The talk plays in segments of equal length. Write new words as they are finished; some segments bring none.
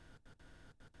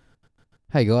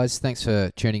Hey guys, thanks for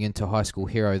tuning in to High School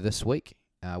Hero this week.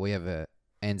 We have a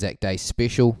Anzac Day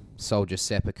special. Soldier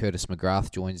Sapper Curtis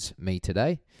McGrath joins me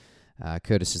today.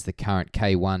 Curtis is the current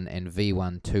K1 and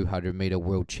V1 200 metre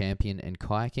world champion in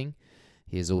kayaking.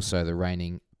 He is also the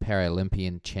reigning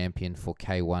Paralympian champion for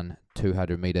K1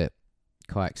 200 metre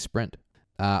kayak sprint.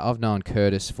 I've known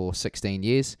Curtis for 16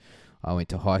 years. I went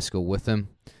to high school with him,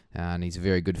 and he's a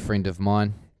very good friend of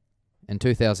mine. In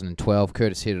 2012,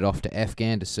 Curtis headed off to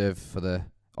Afghan to serve for the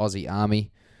Aussie Army.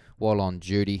 While on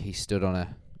duty, he stood on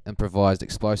an improvised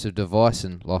explosive device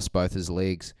and lost both his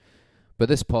legs. But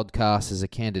this podcast is a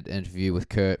candid interview with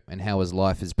Kurt and how his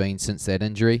life has been since that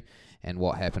injury and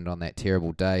what happened on that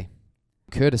terrible day.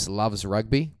 Curtis loves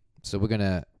rugby, so we're going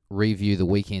to review the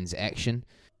weekend's action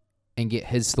and get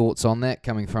his thoughts on that,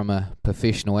 coming from a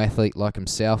professional athlete like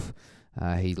himself.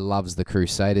 He loves the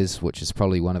Crusaders, which is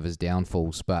probably one of his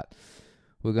downfalls, but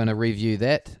we're going to review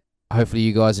that. Hopefully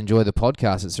you guys enjoy the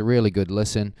podcast. It's a really good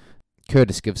listen.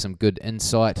 Curtis gives some good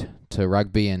insight to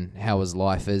rugby and how his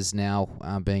life is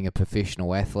now, being a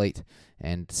professional athlete,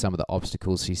 and some of the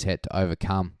obstacles he's had to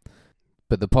overcome.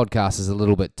 But the podcast is a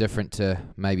little bit different to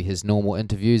maybe his normal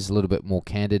interviews, a little bit more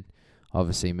candid.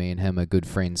 Obviously me and him are good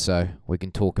friends, so we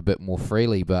can talk a bit more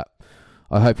freely, but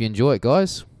I hope you enjoy it,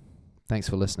 guys. Thanks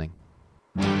for listening.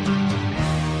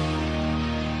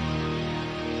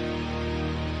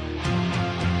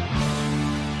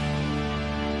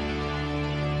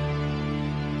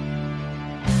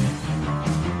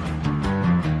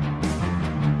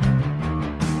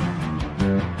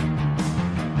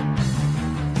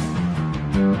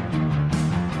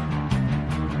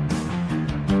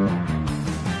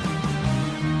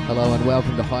 Hello and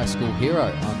welcome to High School Hero.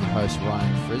 I'm your host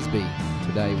Ryan Frisbee.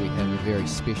 Today we have a very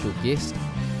special guest,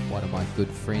 one of my good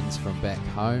friends from back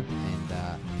home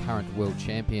and current world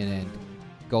champion and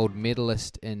gold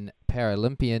medalist in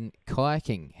Paralympian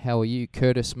kayaking. How are you,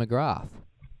 Curtis McGrath?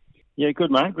 Yeah,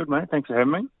 good mate. Thanks for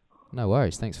having me. No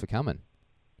worries, thanks for coming.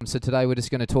 So today we're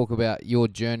just going to talk about your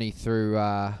journey through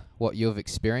what you've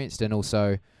experienced, and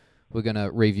also we're going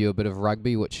to review a bit of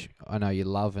rugby, which I know you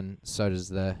love, and so does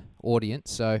the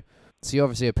audience. So you're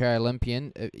obviously a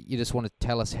Paralympian. You just want to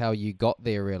tell us how you got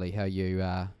there, really, how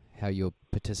you're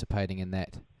participating in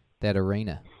that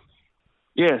arena.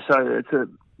 Yeah, so it's a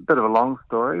bit of a long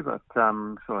story, but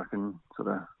so I can sort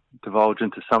of divulge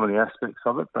into some of the aspects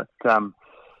of it. But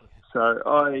so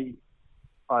I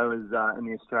was in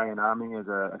the Australian Army as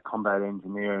a combat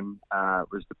engineer and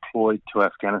was deployed to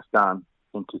Afghanistan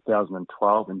in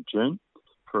 2012 in June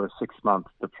for a 6-month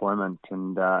deployment.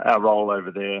 And our role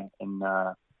over there in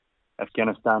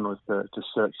Afghanistan was to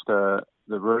search the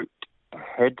route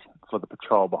ahead for the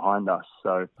patrol behind us.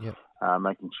 So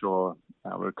making sure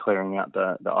we were clearing out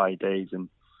the IEDs. And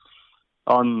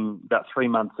on about 3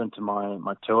 months into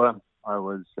my tour, we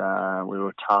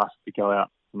were tasked to go out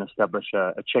and establish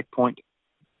a checkpoint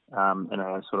in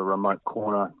a sort of remote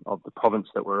corner of the province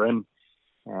that we're in,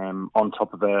 on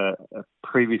top of a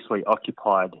previously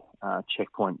occupied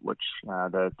checkpoint, which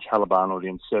the Taliban or the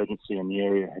insurgency in the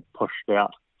area had pushed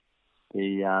out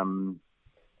the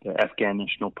Afghan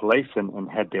National Police and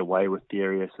had their way with the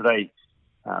area. So they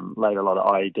laid a lot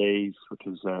of IEDs, which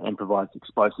was an improvised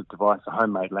explosive device, a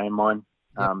homemade landmine,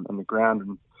 in the ground,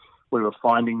 and we were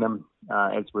finding them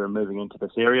as we were moving into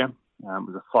this area. It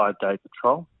was a 5-day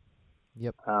patrol.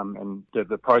 Yep. And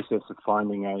the process of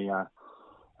finding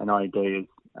an IED is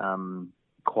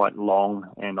quite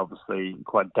long and obviously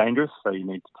quite dangerous, so you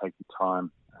need to take your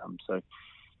time. So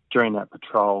during that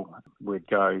patrol, we'd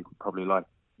go probably like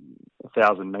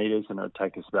 1,000 metres and it would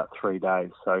take us about 3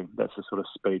 days. So that's the sort of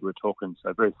speed we're talking.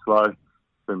 So very slow,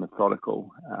 very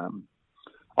methodical.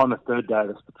 On the 3rd day of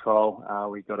this patrol,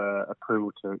 we got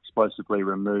approval to explosively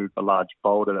remove a large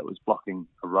boulder that was blocking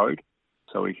a road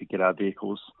so we could get our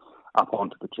vehicles up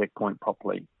onto the checkpoint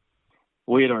properly.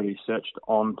 We had already searched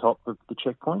on top of the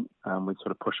checkpoint. We'd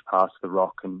sort of pushed past the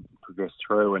rock and progressed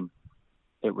through, and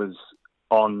it was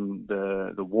on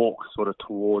the walk sort of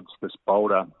towards this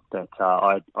boulder that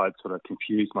I'd sort of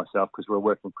confused myself, because we were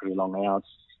working pretty long hours,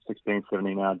 16,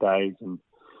 17-hour days, and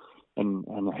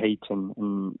the heat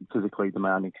and physically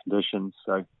demanding conditions.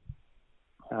 So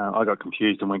I got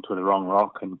confused and went to the wrong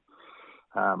rock, and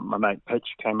my mate Pitch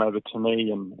came over to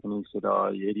me and he said,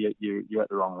 "Oh, you idiot, you're at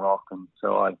the wrong rock." And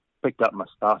so I picked up my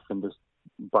stuff and just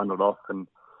bundled off and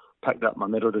packed up my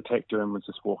metal detector and was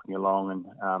just walking along, and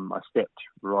I stepped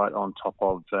right on top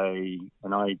of an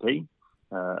IED,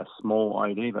 a small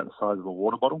IED about the size of a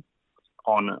water bottle,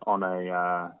 on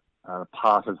a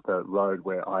part of the road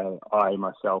where I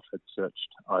myself had searched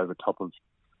over top of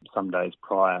some days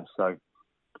prior. So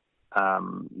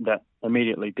that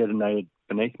immediately detonated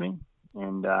beneath me,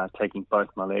 and taking both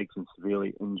my legs and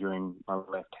severely injuring my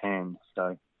left hand.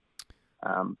 So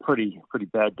pretty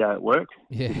bad day at work,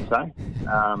 Yeah. to say.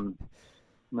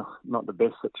 Not the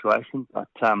best situation, but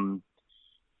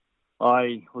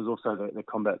I was also the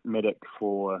combat medic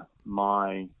for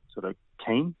my sort of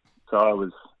team, so I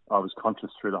was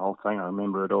conscious through the whole thing. I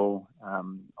remember it all.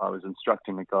 I was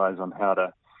instructing the guys on how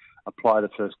to apply the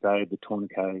first aid, the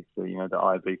tourniquets, the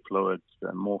IV fluids,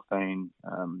 the morphine,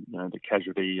 the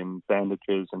casualty and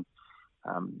bandages, and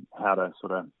how to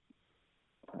sort of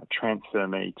transfer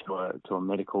me to a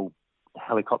medical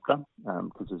helicopter,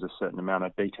 because there's a certain amount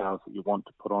of details that you want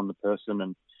to put on the person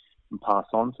and pass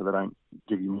on, so they don't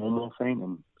give you more morphine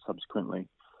and subsequently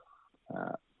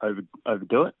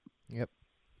overdo it. Yep.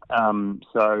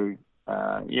 That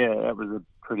was a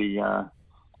pretty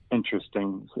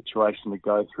interesting situation to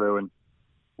go through, and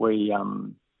we,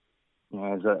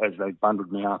 as they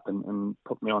bundled me up and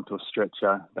put me onto a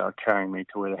stretcher, they were carrying me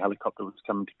to where the helicopter was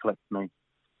coming to collect me.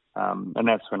 And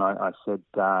that's when I said,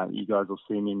 you guys will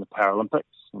see me in the Paralympics,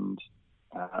 and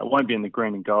it won't be in the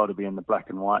green and gold, it'll be in the black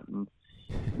and white. And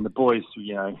the boys,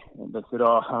 they said,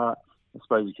 I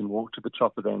suppose you can walk to the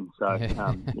chopper then. So,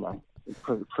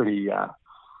 pretty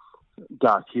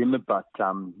dark humour, but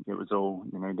it was all,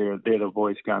 they're the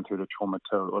boys going through the trauma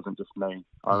too. It wasn't just me.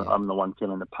 I'm the one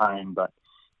feeling the pain, but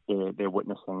they're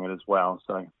witnessing it as well.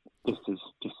 So just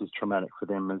as traumatic for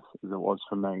them as it was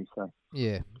for me. So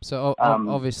yeah. So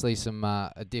obviously some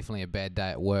definitely a bad day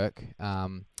at work.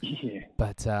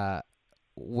 But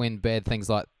when bad things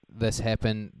like this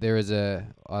happen, there is I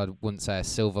wouldn't say a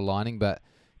silver lining, but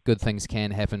good things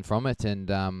can happen from it.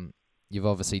 And you've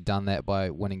obviously done that by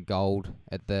winning gold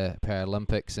at the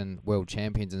Paralympics and World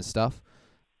Champions and stuff.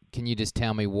 Can you just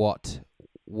tell me what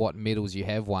medals you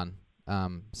have won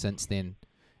since then?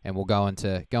 And we'll go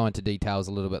into details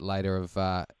a little bit later of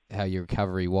how your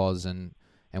recovery was and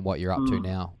what you're up to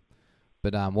now.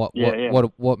 But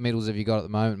what medals have you got at the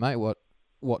moment, mate?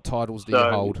 What titles do you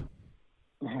hold?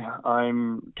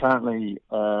 I'm currently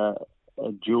a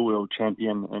dual world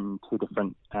champion in two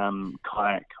different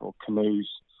kayak or canoes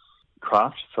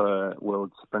craft for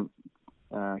World Sprint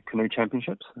Canoe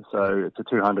Championships. So it's a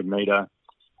 200-metre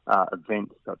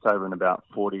event that's over in about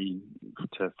 40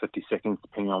 to 50 seconds,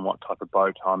 depending on what type of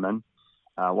boat I'm in.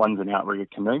 One's an outrigger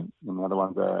canoe, and the other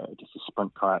one's just a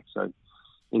sprint kayak. So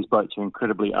these boats are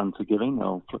incredibly unforgiving.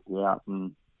 They'll flip you out,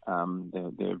 and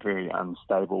they're very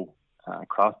unstable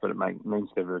craft, but it means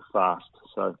they're very fast.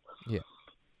 So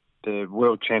the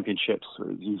World Championships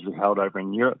is usually held over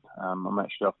in Europe. I'm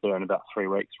actually up there in about 3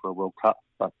 weeks for a World Cup,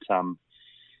 but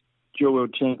dual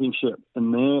World Championship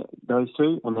in there, those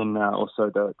two, and then also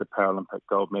the Paralympic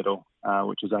gold medal,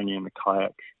 which is only in the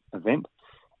kayak event,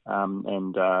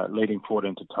 and leading forward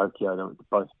into Tokyo,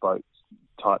 both boat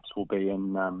types will be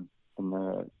in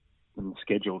the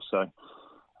schedule. So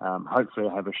hopefully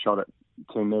I have a shot at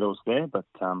 2 medals there, but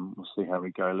we'll see how we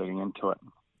go leading into it.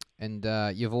 And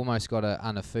you've almost got an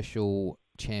unofficial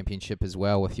championship as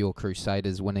well with your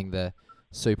Crusaders winning the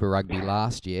Super Rugby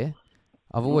last year.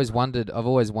 I've always wondered,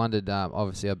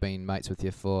 obviously I've been mates with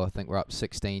you for, I think we're up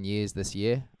 16 years this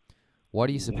year. Why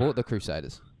do you support the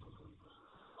Crusaders?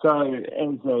 So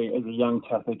as a young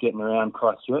tapper getting around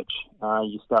Christchurch,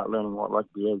 you start learning what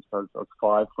rugby is. So I was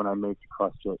 5 when I moved to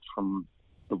Christchurch from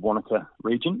the Wanaka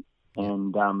region,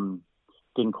 and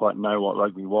didn't quite know what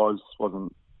rugby was,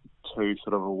 wasn't too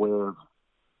sort of aware of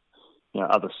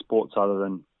other sports other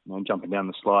than jumping down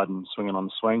the slide and swinging on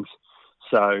the swings.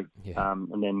 So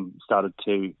and then started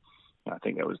to, I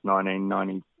think that was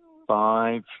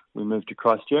 1995, we moved to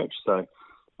Christchurch. So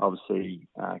obviously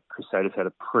Crusaders had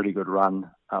a pretty good run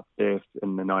up there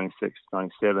in the 96,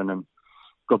 97 and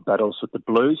good battles with the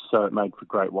Blues, so it made for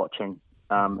great watching.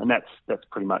 And that's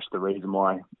pretty much the reason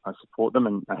why I support them,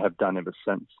 and I have done ever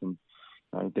since. And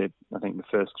I think the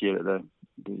first year that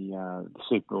the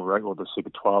Super or the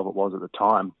Super 12 it was at the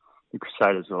time, the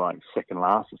Crusaders were like second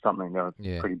last or something. They were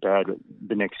pretty bad, but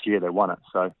the next year they won it.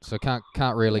 So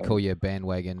can't really call you a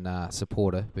bandwagon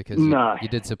supporter, because you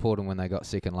did support them when they got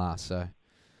second last. So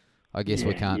I guess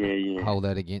we can't hold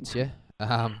that against you.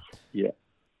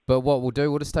 But what we'll do,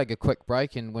 we'll just take a quick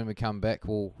break, and when we come back,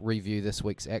 we'll review this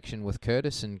week's action with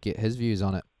Curtis and get his views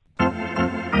on it.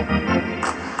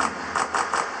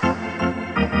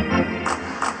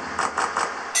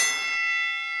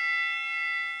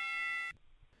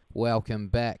 Welcome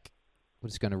back. We're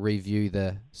just going to review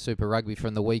the Super Rugby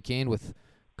from the weekend with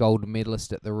gold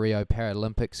medalist at the Rio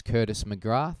Paralympics, Curtis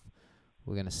McGrath.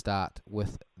 We're going to start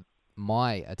with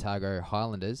my Otago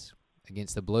Highlanders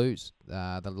against the Blues.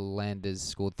 The Landers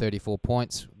scored 34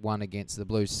 points, won against the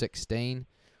Blues 16.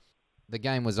 the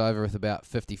game was over with about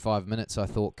 55 minutes, I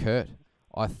thought, Kurt.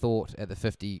 I thought at the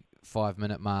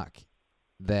 55-minute mark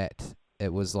that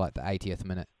it was like the 80th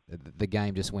minute. The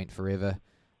game just went forever.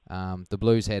 The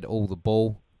Blues had all the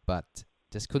ball, but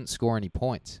just couldn't score any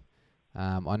points.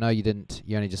 I know you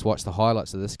only just watched the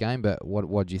highlights of this game, but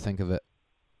what do you think of it?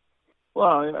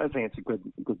 Well, I think it's a good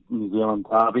New Zealand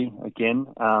derby again.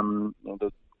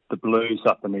 The Blues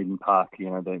up in Eden Park,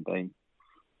 they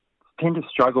tend to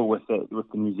struggle with the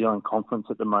New Zealand Conference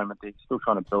at the moment. They're still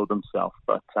trying to build themselves,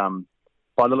 but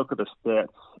by the look of the stats,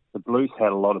 the Blues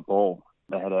had a lot of ball.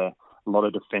 They had a lot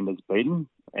of defenders beaten,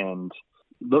 and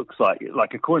looks like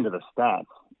according to the stats,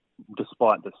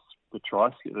 despite the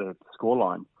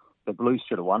scoreline, the Blues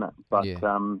should have won it. But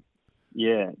the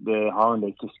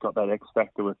Highlanders just got that X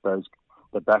factor with the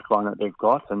backline that they've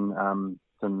got, and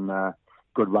some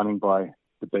good running by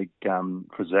the big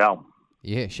Frizzell.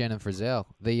 Yeah, Shannon Frizzell.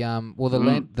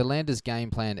 The Landers'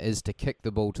 game plan is to kick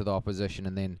the ball to the opposition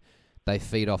and then they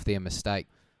feed off their mistake.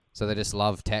 So they just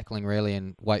love tackling really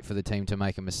and wait for the team to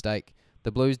make a mistake.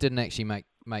 The Blues didn't actually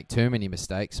make too many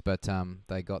mistakes, but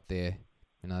they got they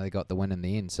got the win in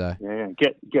the end. So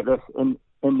get this in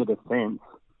the defence.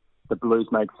 The Blues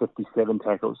made 57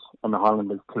 tackles and the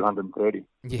Highlanders 230.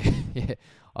 Yeah.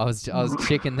 I was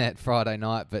checking that Friday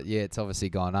night, but yeah, it's obviously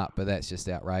gone up. But that's just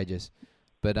outrageous.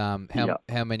 But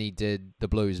how many did the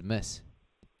Blues miss?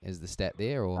 Is the stat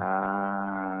there or?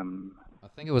 I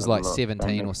think it was like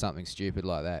 17 or something stupid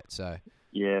like that. So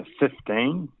yeah,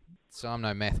 15. So I'm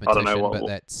no mathematician, but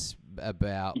that's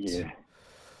about. Yeah.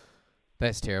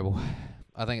 That's terrible.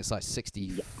 I think it's like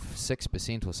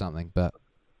 66% or something, but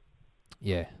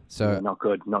yeah. So not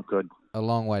good. A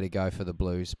long way to go for the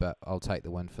Blues, but I'll take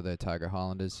the win for the Otago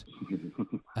Highlanders.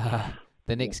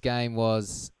 The next game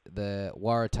was the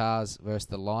Waratahs versus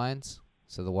the Lions.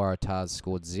 So the Waratahs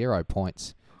scored 0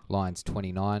 points, Lions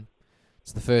 29.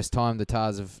 It's the first time the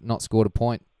Tars have not scored a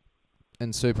point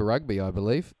in Super Rugby, I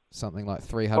believe. Something like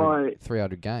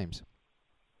 300 games.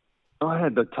 I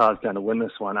had the Tars down to win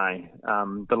this one, eh?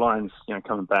 The Lions,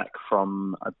 coming back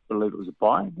from, I believe it was a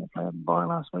bye. They had a bye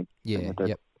last week. Yeah,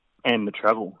 yep. And the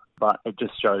travel. But it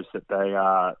just shows that they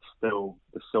are still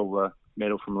the silver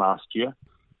medal from last year.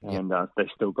 And they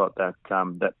still got that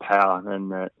power,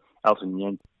 and that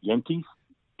Elton Yenties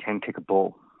can kick a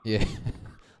ball. Yeah,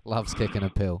 loves kicking a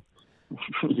pill.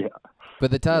 Yeah. But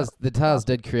the Tars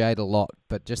did create a lot,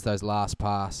 but just those last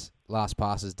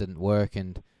passes didn't work,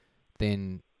 and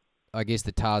then I guess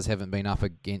the Tars haven't been up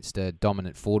against a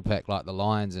dominant forward pack like the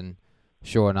Lions, and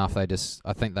sure enough, I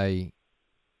think they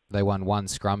won one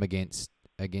scrum against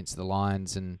the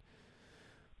Lions, and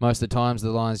most of the times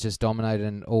the Lions just dominated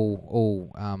in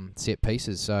all set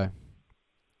pieces. So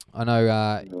I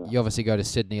know you obviously go to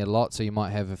Sydney a lot, so you might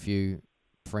have a few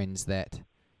friends that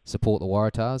support the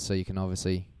Waratahs, so you can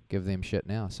obviously give them shit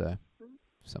now. So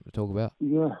something to talk about.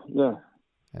 Yeah.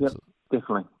 Absolutely. Yep,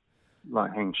 definitely.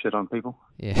 Like hang shit on people.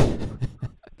 Yeah.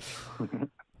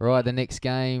 Right, the next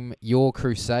game, your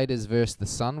Crusaders versus the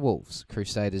Sunwolves.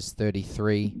 Crusaders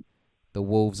 33, the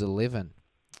Wolves 11.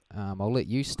 I'll let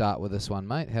you start with this one,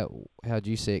 mate. How do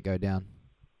you see it go down?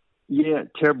 Yeah,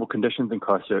 terrible conditions in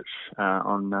Christchurch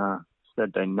on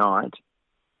Saturday night,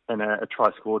 and a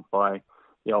try scored by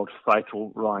the old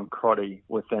faithful Ryan Crotty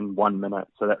within 1 minute.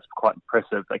 So that's quite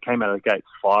impressive. They came out of the gates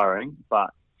firing,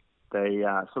 but they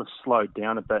sort of slowed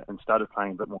down a bit and started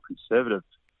playing a bit more conservative,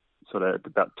 sort of at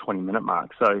about 20-minute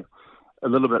mark. So a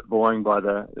little bit boring by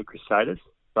the Crusaders,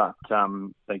 but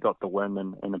they got the win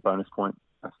and a bonus point,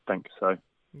 I think. So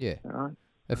yeah, all right.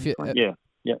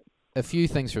 A few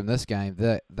things from this game.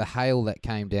 The hail that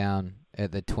came down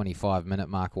at the 25-minute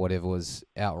mark or whatever was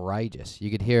outrageous.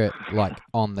 You could hear it like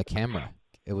on the camera.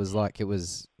 It was like it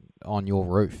was on your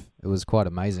roof. It was quite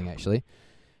amazing actually,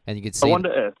 and you could see. I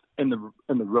wonder if in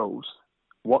the rules,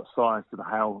 what size does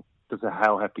the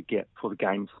hail have to get for the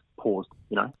game's paused?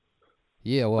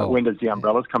 Yeah, well, when does the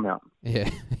umbrellas come out? Yeah.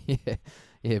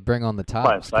 Bring on the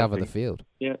tarps, cover the field.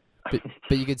 Yeah.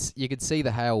 But you could see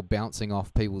the hail bouncing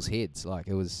off people's heads. Like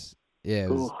it was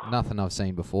nothing I've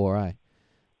seen before, eh?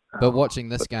 But watching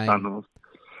this game,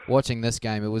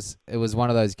 it was one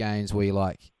of those games where you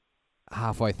like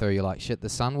halfway through you're like, shit, the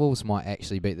Sunwolves might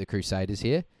actually beat the Crusaders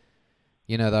here.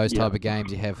 Those type of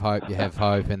games, you have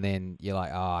hope, and then you're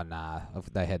like, oh nah,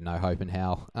 they had no hope in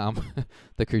hell.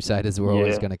 The Crusaders were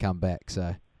always going to come back.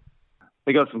 So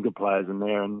they got some good players in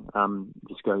there, and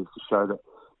just goes to show that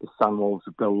the Sunwolves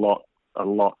have got a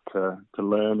lot to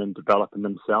learn and develop in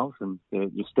themselves, and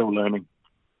you're still learning.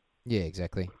 Yeah,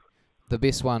 exactly. The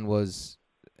best one was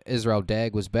Israel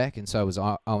Dagg was back, and so was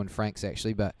Owen Franks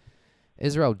actually. But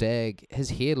Israel Dagg, his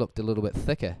hair looked a little bit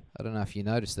thicker. I don't know if you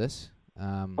noticed this.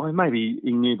 Or maybe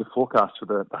he knew the forecast for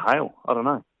the hail. I don't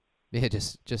know. Yeah,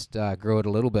 just grew it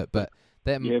a little bit, but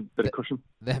bit of cushion.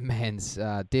 That man's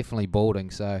definitely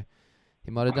balding, so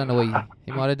he might have done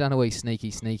a wee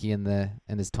sneaky in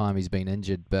his time he's been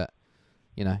injured, but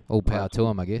all power to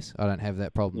him, I guess. I don't have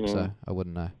that problem, so I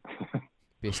wouldn't know.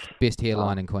 Best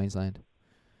hairline in Queensland,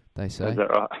 they say. Is that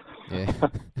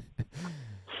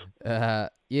right?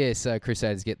 Yeah. So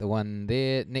Crusaders get the one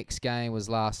there. Next game was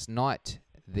last night,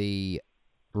 the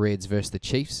Reds versus the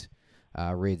Chiefs.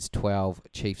 Reds 12,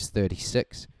 Chiefs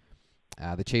 36.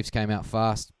 The Chiefs came out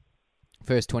fast.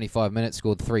 First 25 minutes,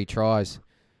 scored 3 tries.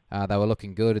 They were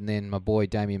looking good, and then my boy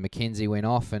Damian McKenzie went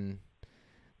off, and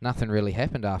nothing really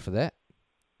happened after that.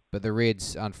 But the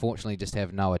Reds, unfortunately, just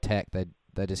have no attack. They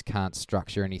just can't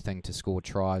structure anything to score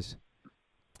tries.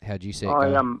 How do you see it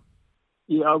go?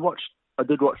 I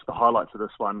did watch the highlights of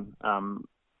this one.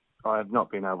 I have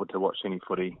not been able to watch any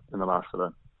footy in the last sort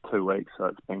of 2 weeks, so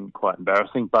it's been quite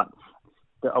embarrassing. But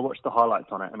I watched the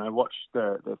highlights on it, and I watched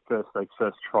those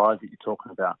first tries that you're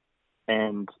talking about,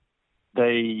 and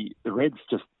the Reds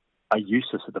just are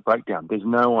useless at the breakdown. There's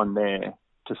no one there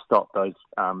to stop those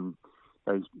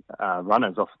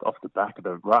runners off the back of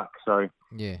the ruck. So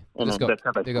yeah, they've got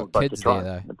kids there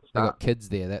though. They've got kids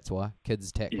there. That's why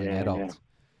kids tackling adults. Yeah.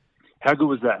 How good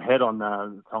was that head on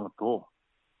Tongator?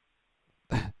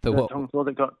 Tongator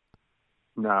that got?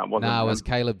 No, it wasn't. No, it was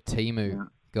Caleb Timu.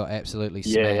 Got absolutely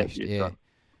smashed. Yeah.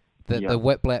 The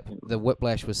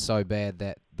whiplash was so bad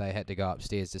that they had to go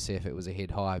upstairs to see if it was a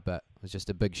head high, but it was just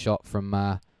a big shot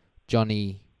from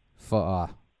Johnny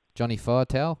Fautau,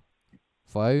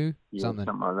 something like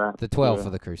that. The 12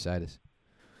 for the Crusaders.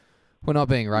 We're not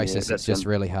being racist. It's just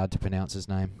really hard to pronounce his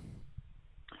name.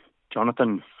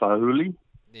 Jonathan Foley.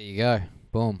 There you go.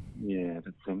 Boom. Yeah,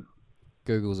 that's him.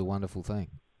 Google's a wonderful thing.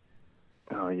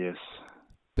 Oh yes.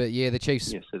 But yeah, the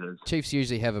Chiefs. Yes, it is. Chiefs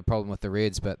usually have a problem with the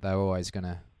Reds, but they're always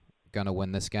gonna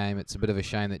win this game. It's a bit of a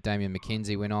shame that Damian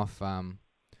McKenzie went off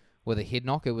with a head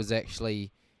knock. It was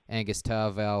actually Angus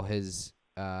Tarval, his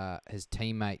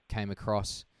teammate, came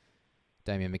across.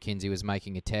 Damian McKenzie was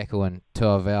making a tackle, and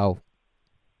Tarval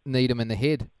kneed him in the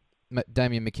head.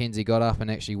 Damian McKenzie got up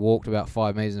and actually walked about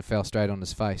 5 metres and fell straight on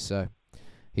his face. So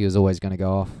he was always going to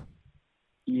go off.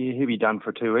 Yeah, he'll be done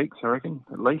for 2 weeks, I reckon,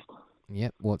 at least.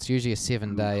 Yep, well, it's usually a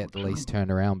 7-day at the least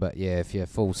turnaround, but yeah, if you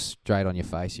fall straight on your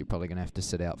face, you're probably going to have to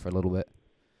sit out for a little bit.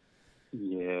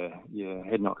 Yeah,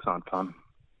 head knocks aren't fun.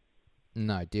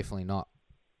 No, definitely not.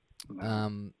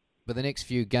 No. But the next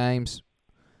few games,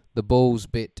 the Bulls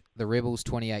beat the Rebels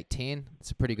 28-10.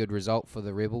 It's a pretty good result for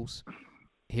the Rebels.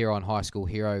 Here on High School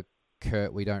Hero,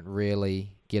 Kurt, we don't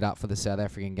really get up for the South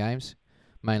African games,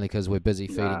 mainly because we're busy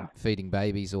feeding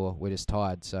babies or we're just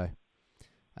tired, so...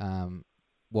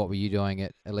 what were you doing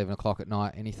at 11 o'clock at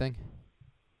night? Anything?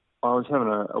 I was having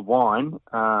a wine,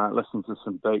 listening to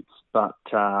some beats, but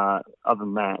other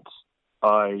than that,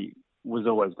 I was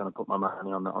always going to put my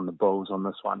money on the Bulls on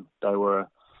this one. They were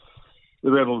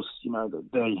the Rebels.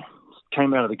 They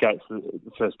came out of the gates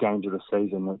the first games of the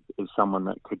season as someone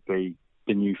that could be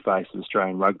the new face of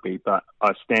Australian rugby. But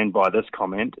I stand by this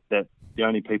comment that the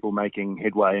only people making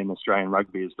headway in Australian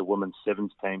rugby is the women's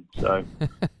sevens team. So.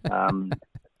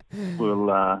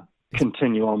 We'll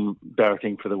continue on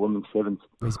barracking for the women's sevens.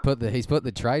 He's put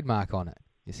the trademark on it.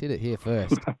 You said it here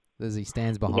first. As he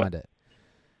stands behind it.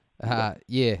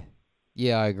 Yeah,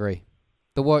 I agree.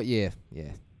 Yeah,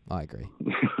 I agree.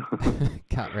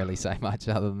 Can't really say much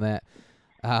other than that.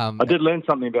 I did learn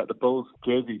something about the Bulls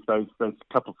jerseys those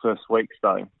couple first weeks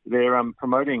though. They're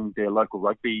promoting their local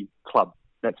rugby club.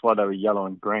 That's why they were yellow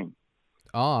and green.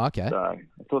 Oh, okay. So I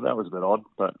thought that was a bit odd,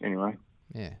 but anyway.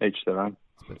 Yeah. Each their own.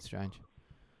 It's a bit strange.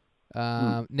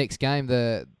 Next game,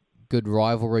 the good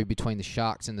rivalry between the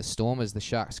Sharks and the Stormers. The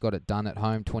Sharks got it done at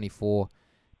home,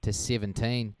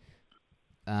 24-17.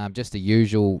 Just a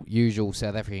usual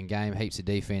South African game. Heaps of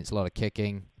defence, a lot of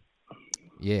kicking.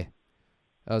 Yeah.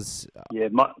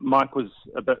 Mike was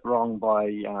a bit wrong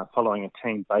by following a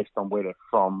team based on where they're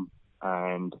from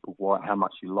and how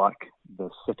much you like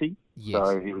the city. Yes.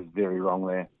 So he was very wrong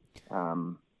there.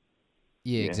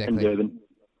 Exactly. In Durban.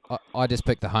 I just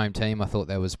picked the home team. I thought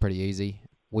that was pretty easy.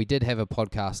 We did have a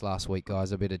podcast last week,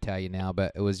 guys. I better tell you now,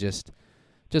 but it was just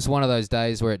one of those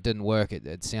days where it didn't work.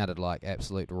 It sounded like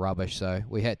absolute rubbish, so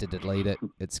we had to delete it.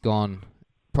 It's gone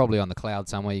probably on the cloud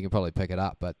somewhere. You can probably pick it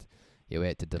up, but yeah, we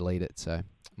had to delete it. So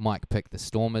Mike picked the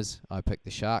Stormers. I picked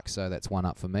the Sharks, so that's one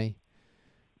up for me.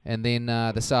 And then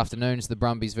this afternoon's the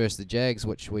Brumbies versus the Jags,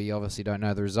 which we obviously don't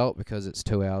know the result because it's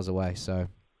 2 hours away. So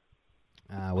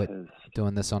we're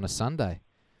doing this on a Sunday.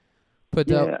 But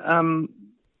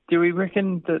do we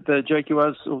reckon that the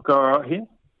Jaguars will go all right here?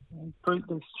 They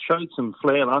showed some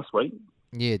flair last week.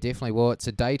 Yeah, definitely. Well, it's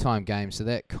a daytime game, so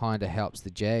that kind of helps the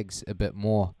Jags a bit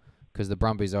more because the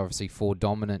Brumbies are obviously forward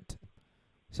dominant.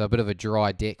 So a bit of a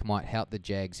dry deck might help the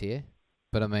Jags here.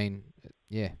 But, I mean,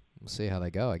 yeah, we'll see how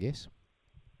they go, I guess.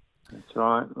 That's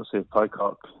right. We'll see if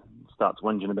Pocock starts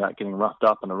whinging about getting roughed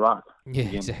up in a ruck. Yeah,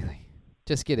 again. exactly.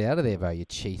 Just get out of there, bro, you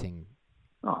cheating.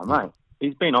 Oh, mate.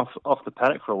 He's been off the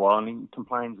paddock for a while and he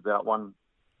complains about one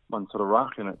sort of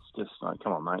ruck, and it's just like,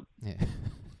 come on, mate.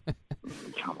 Yeah.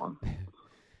 Come on.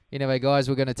 Anyway, guys,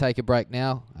 we're going to take a break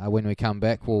now. When we come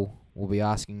back, we'll be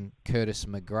asking Curtis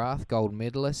McGrath, gold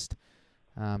medalist,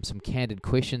 some candid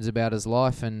questions about his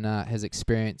life and his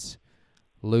experience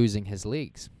losing his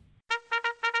legs.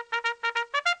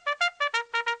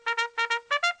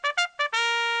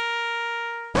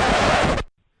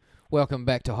 Welcome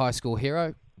back to High School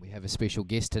Hero. We have a special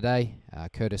guest today,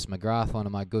 Curtis McGrath, one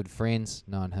of my good friends.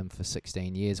 Known him for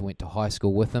 16 years, went to high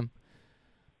school with him.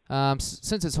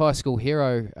 Since it's High School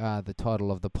Hero, the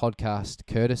title of the podcast,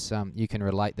 Curtis, you can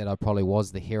relate that I probably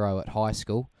was the hero at high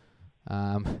school.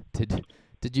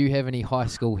 Did you have any high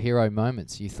school hero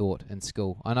moments, you thought, in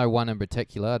school? I know one in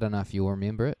particular. I don't know if you'll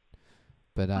remember it.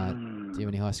 But do you have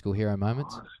any high school hero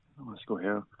moments? High school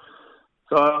hero.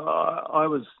 So I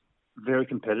was very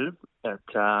competitive at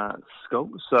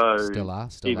school. So Still are.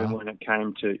 When it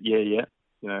came to,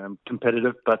 I'm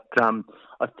competitive. But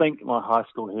I think my high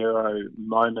school hero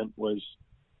moment was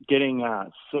getting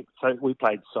six. So we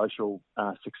played social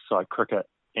six-a-side cricket,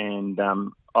 and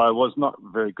I was not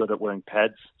very good at wearing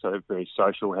pads, so very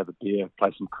social, have a beer,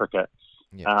 play some cricket.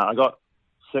 Yep. I got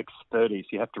 6:30, so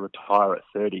you have to retire at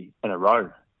 30 in a row.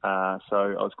 So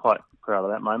I was quite proud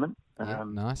of that moment.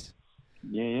 Nice.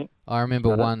 Yeah. I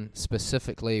remember one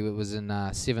specifically. It was in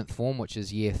 7th form, which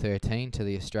is year 13 to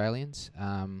the Australians.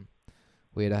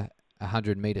 We had a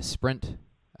 100-metre sprint,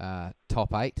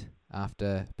 top 8,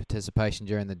 after participation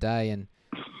during the day, and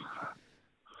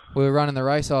we were running the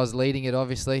race. I was leading it,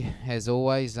 obviously, as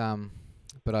always,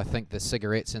 but I think the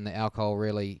cigarettes and the alcohol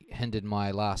really hindered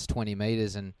my last 20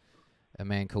 metres, and a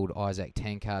man called Isaac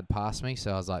Tankard passed me,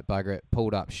 so I was like, bugger it,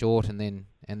 pulled up short, and then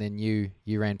you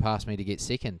ran past me to get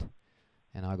second,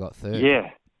 and I got third. Yeah.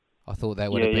 I thought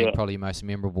that would have been probably your most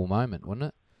memorable moment,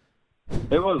 wouldn't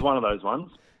it? It was one of those ones.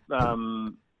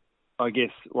 I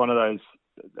guess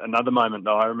another moment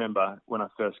that I remember when I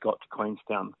first got to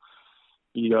Queenstown,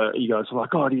 you guys were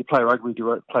like, oh, do you play rugby? Do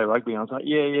you play rugby? And I was like,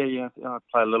 yeah, I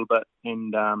play a little bit.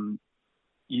 And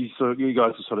you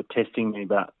guys were sort of testing me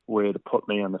about where to put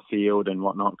me on the field and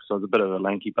whatnot, because I was a bit of a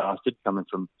lanky bastard coming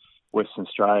from Western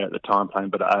Australia at the time, playing a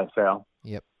bit of AFL.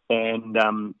 Yep. And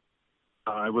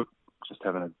I was just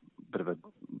having a bit of a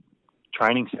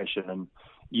training session, and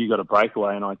you got a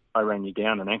breakaway, and I ran you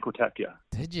down and ankle tapped you.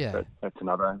 Did you? That's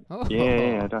another. Oh.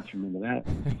 Yeah, I don't remember that.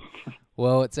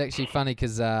 Well, it's actually funny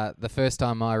because the first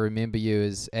time I remember you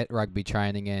is at rugby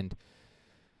training, and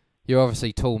you're obviously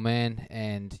a tall man,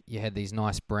 and you had these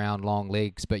nice brown long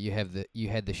legs, but you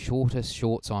had the shortest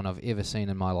shorts on I've ever seen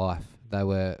in my life. They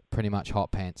were pretty much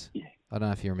hot pants. Yeah. I don't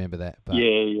know if you remember that, but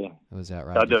yeah, it was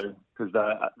outrageous. I do, because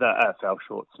the AFL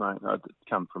shorts, mate, I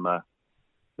come from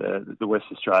the West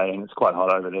Australia, and it's quite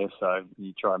hot over there, so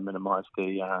you try and minimise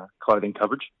the clothing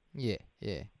coverage. Yeah.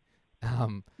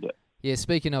 Yeah,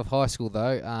 speaking of high school,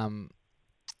 though,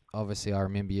 obviously I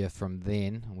remember you from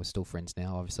then, and we're still friends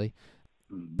now, obviously.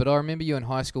 But I remember you in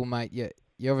high school, mate.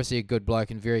 You're obviously a good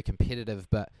bloke and very competitive,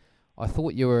 but I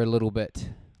thought you were a little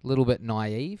bit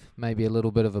naive, maybe a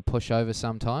little bit of a pushover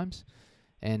sometimes.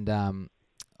 And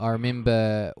I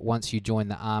remember once you joined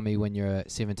the army when you were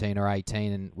 17 or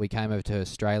 18, and we came over to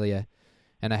Australia,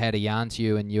 and I had a yarn to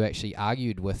you, and you actually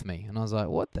argued with me. And I was like,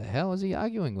 what the hell is he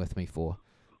arguing with me for?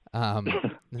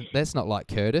 That's not like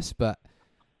Curtis, but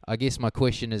I guess my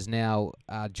question is now,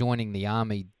 joining the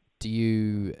army, do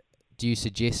you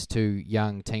suggest to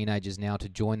young teenagers now to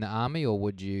join the army, or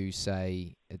would you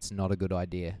say it's not a good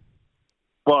idea?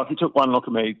 Well, if you took one look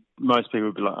at me, most people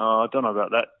would be like, oh, I don't know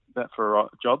about that for a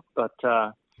job. But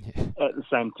at the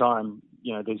same time,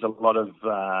 there's a lot of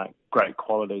great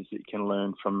qualities that you can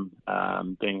learn from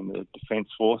being in the Defence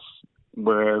Force,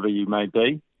 wherever you may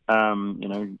be.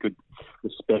 Good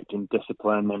respect and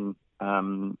discipline,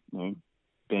 and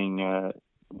being a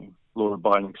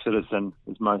law-abiding citizen,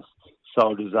 as most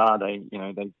soldiers are. They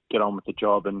get on with the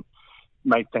job and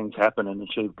make things happen and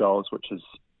achieve goals, which is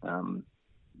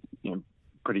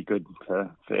pretty good for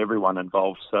everyone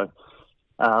involved. So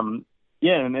and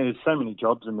there's so many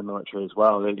jobs in the military as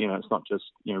well. That, it's not just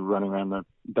running around the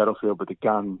battlefield with a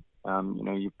gun.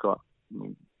 You've got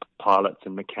pilots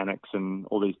and mechanics and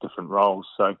all these different roles.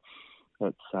 So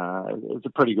it's a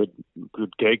pretty good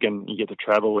gig, and you get to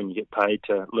travel and you get paid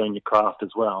to learn your craft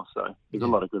as well. So there's a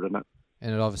lot of good in it.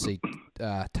 And it obviously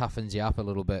toughens you up a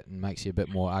little bit and makes you a bit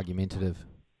more argumentative.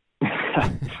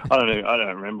 I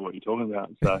don't remember what you're talking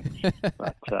about. So,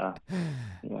 but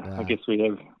I guess we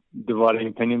have dividing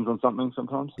opinions on something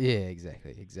sometimes. Yeah,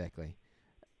 exactly.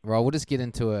 Right, we'll just get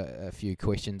into a few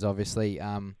questions, obviously.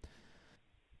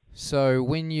 So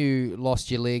when you lost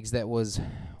your legs, that was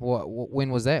when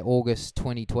was that? August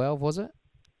 2012, was it?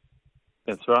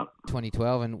 That's right.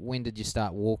 2012. And when did you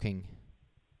start walking?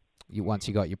 Once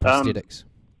you got your prosthetics?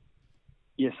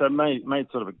 Yes, I made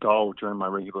sort of a goal during my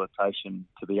rehabilitation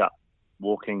to be up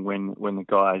walking when the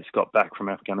guys got back from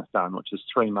Afghanistan, which is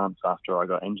 3 months after I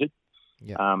got injured.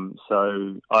 Yep.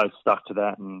 So I stuck to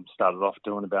that and started off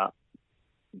doing about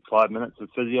 5 minutes of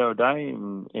physio a day,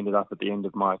 and ended up at the end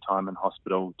of my time in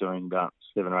hospital doing about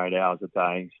 7 or 8 hours a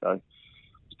day. So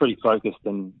it's pretty focused,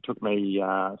 and took me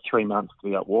 3 months to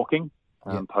be up walking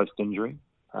post-injury.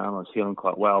 I was healing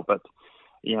quite well, but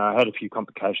I had a few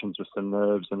complications with some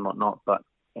nerves and whatnot. But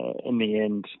in the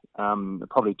end, it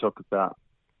probably took about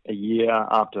a year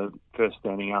after first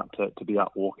standing up to be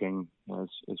up walking as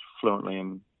fluently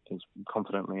and as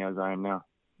confidently as I am now.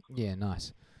 Yeah,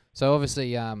 nice. So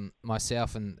obviously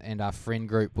myself and our friend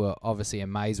group were obviously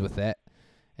amazed with that,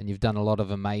 and you've done a lot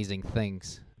of amazing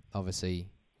things, obviously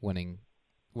winning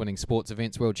sports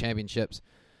events, world championships.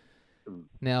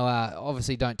 Now,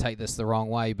 obviously don't take this the wrong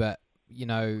way, but,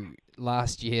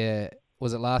 last year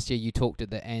you talked at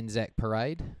the Anzac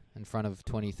Parade in front of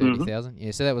 30,000?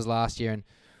 Yeah, so that was last year, and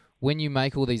when you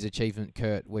make all these achievements,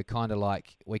 Kurt, we kind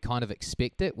of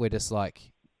expect it. We're just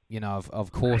like,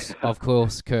 of course,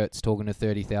 Kurt's talking to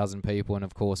 30,000 people, and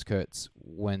of course,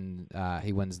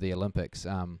 he wins the Olympics.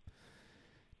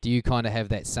 Do you kind of have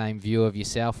that same view of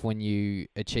yourself when you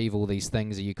achieve all these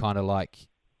things? Are you kind of like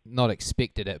not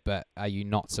expected it, but are you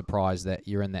not surprised that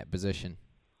you're in that position?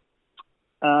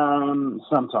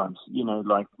 Sometimes,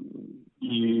 like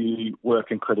you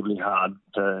work incredibly hard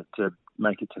to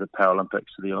make it to the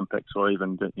Paralympics or the Olympics, or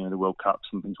even the World Cups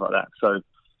and things like that. So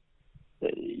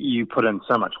you put in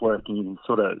so much work, and you can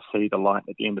sort of see the light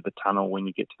at the end of the tunnel when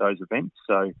you get to those events.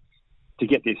 So to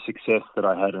get the success that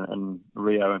I had in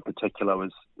Rio in particular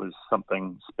was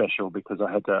something special, because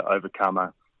I had to overcome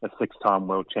a 6-time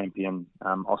world champion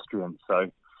Austrian.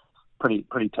 So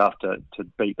pretty tough to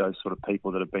beat those sort of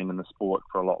people that have been in the sport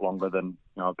for a lot longer than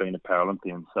I've been a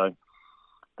Paralympian. So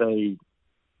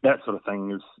that sort of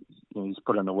thing is, you just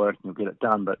put in the work and you'll get it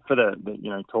done. But for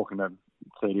the talking to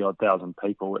 30-odd thousand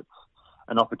people, it's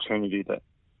an opportunity that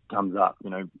comes up,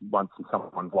 once in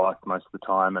someone's life most of the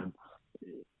time. And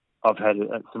I've had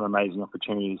some amazing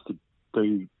opportunities to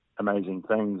do amazing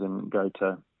things and go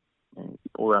to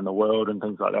all around the world and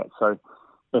things like that. So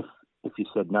if you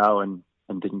said no and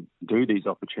didn't do these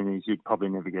opportunities, you'd probably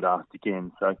never get asked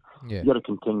again. So you've got to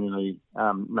continually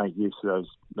make use of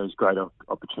those great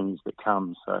opportunities that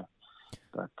come. So,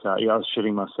 but I was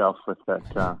shitting myself with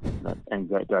that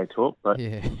Anzac Day talk. But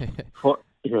no,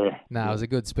 it was a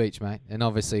good speech, mate. And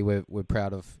obviously we're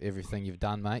proud of everything you've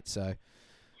done, mate. So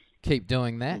keep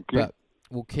doing that. Okay. But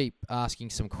we'll keep asking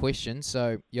some questions.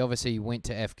 So you obviously went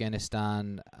to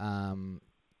Afghanistan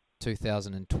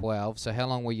 2012. So how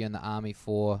long were you in the army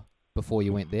for before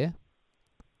you went there?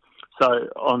 So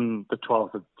on the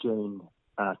 12th of June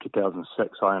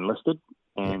 2006, I enlisted,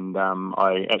 and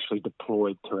I actually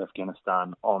deployed to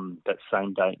Afghanistan on that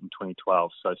same date in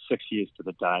 2012. So 6 years to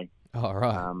the day. Oh,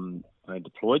 right. I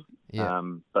deployed. Yeah.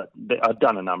 But I'd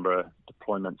done a number of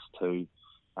deployments to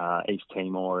East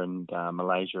Timor and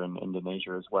Malaysia and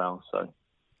Indonesia as well. So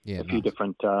a few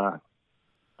different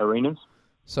arenas.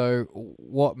 So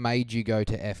what made you go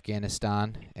to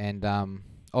Afghanistan? And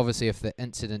obviously, if the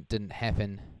incident didn't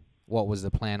happen, what was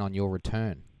the plan on your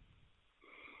return?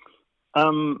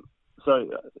 So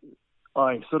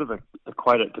I sort of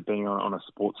equate it to being on a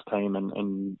sports team,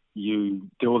 and you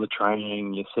do all the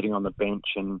training, you're sitting on the bench,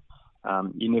 and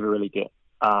you never really get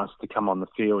asked to come on the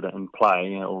field and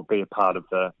play or be a part of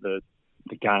the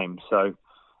game. So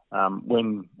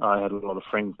when I had a lot of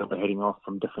friends that were heading off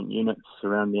from different units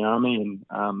around the army and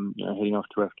heading off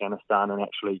to Afghanistan and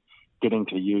actually getting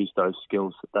to use those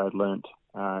skills that they had learnt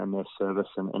in their service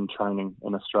and training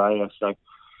in Australia. So,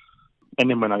 and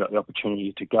then when I got the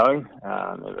opportunity to go,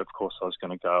 of course I was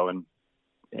going to go, and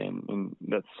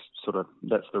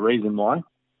that's the reason why.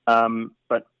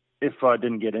 But if I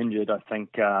didn't get injured, I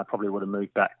think I probably would have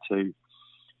moved back to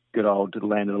good old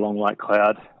land of the long white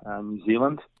cloud, New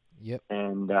Zealand. Yep.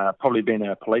 And probably been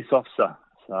a police officer.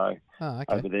 So okay.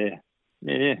 Over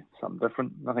there, something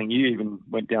different. I think you even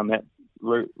went down that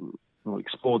route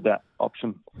explored that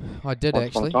option? I did once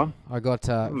upon a actually. time? I got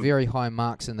very high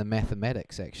marks in the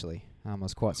mathematics actually. I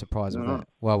was quite surprised with that.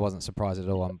 Well, I wasn't surprised at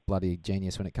all. I'm bloody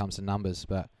genius when it comes to numbers,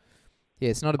 but yeah,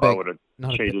 it's not a I bad, would have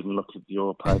cheated and looked at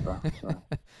your paper. So.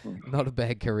 not a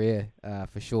bad career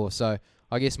for sure. So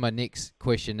I guess my next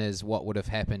question is, what would have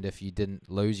happened if you didn't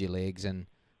lose your legs? And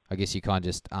I guess you kind of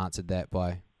just answered that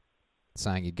by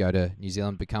saying you'd go to New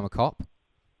Zealand, become a cop.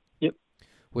 Yep.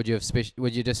 Would you have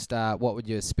what would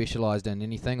you have specialised in,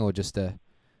 anything, or just a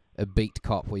beat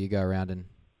cop where you go around and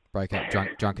break up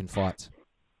drunken fights?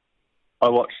 I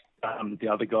watched The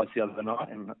Other Guys the other night,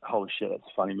 and holy shit, that's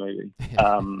a funny movie.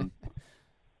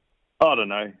 I don't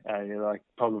know, like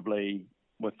probably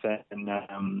with that,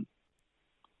 and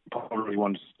probably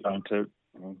wanted to go into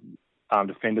armed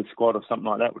defenders squad or something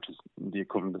like that, which is the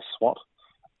equivalent of SWAT,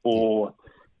 or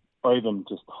even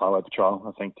just highway patrol.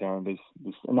 I think there's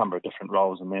a number of different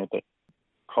roles in there, but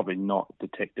probably not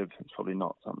detective. It's probably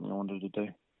not something I wanted to do.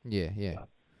 Yeah. But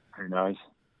who knows?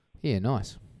 Yeah,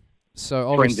 nice.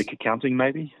 So Forensic accounting,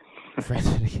 maybe.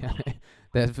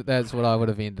 That's what I would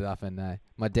have ended up in.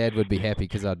 My dad would be happy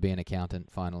because I'd be an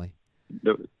accountant finally.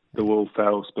 The Will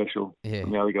Ferrell special. Yeah.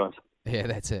 From The Other Guys. Yeah,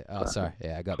 that's it. Oh, sorry.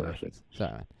 Yeah, I got the reference.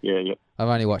 Sorry, man. Yeah. I've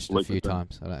only watched it a few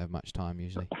times. I don't have much time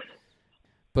usually.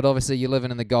 But obviously, you're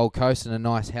living in the Gold Coast in a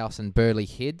nice house in Burleigh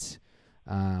Heads.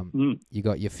 You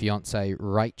got your fiancée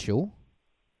Rachel.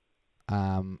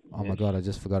 Oh my God, I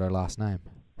just forgot her last name.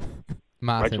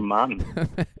 Martin. Rachel Martin.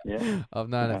 Yeah. I've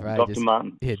known her for ages. Dr.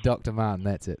 Martin. Yeah, Dr. Martin.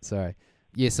 That's it. Sorry.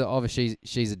 Yeah. So obviously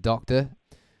she's a doctor.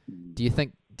 Do you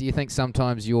think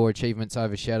sometimes your achievements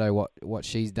overshadow what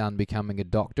she's done becoming a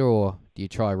doctor, or do you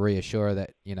try reassure her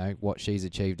that what she's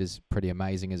achieved is pretty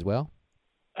amazing as well?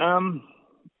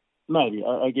 Maybe.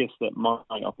 I guess that my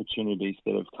opportunities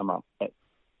that have come up at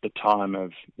the time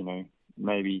of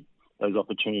maybe those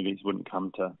opportunities wouldn't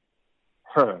come to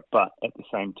her, but at the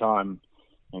same time,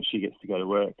 she gets to go to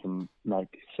work and make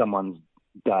someone's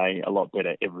day a lot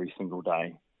better every single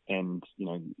day, and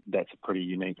that's a pretty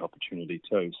unique opportunity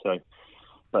too. So.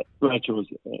 But Rachel was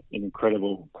an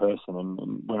incredible person,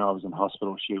 and when I was in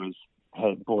hospital, she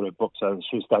had brought her books over.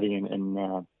 She was studying in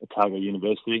Otago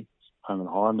University, home in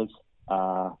the Highlanders.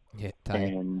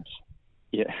 And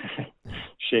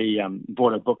she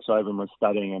brought her books over and was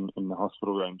studying in the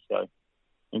hospital room. So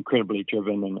incredibly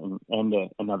driven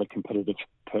and another competitive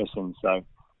person. So,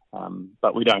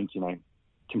 but we don't,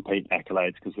 compete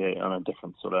accolades because they're on a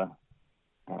different sort of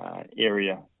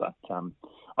area. But I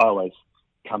always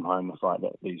come home with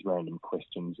these random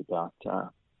questions about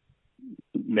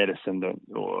medicine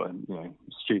or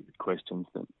stupid questions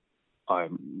that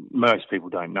most people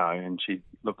don't know, and she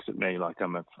looks at me like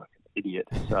I'm a fucking idiot.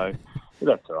 So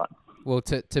that's all right. Well,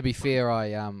 to be fair, I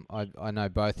know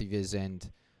both of yous, and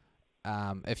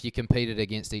if you competed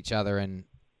against each other, and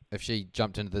if she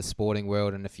jumped into the sporting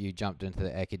world and if you jumped into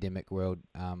the academic world,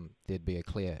 there'd be a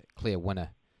clear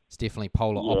winner. It's definitely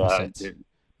polar opposites.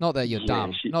 Not that you're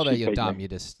dumb. Not that you're dumb. You're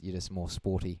just more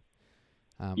sporty.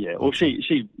 Well,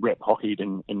 she rep hockeyed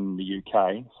in the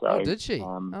UK. So, oh, did she?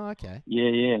 Okay.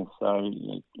 Yeah. So,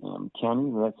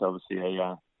 county, that's obviously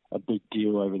a big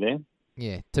deal over there.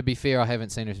 Yeah. To be fair, I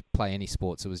haven't seen her play any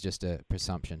sports. It was just a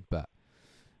presumption, but.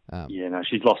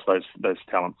 She's lost those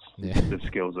talents. Yeah. The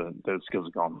skills are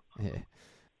gone. Yeah.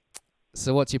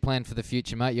 So what's your plan for the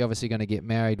future, mate? You're obviously going to get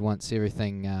married once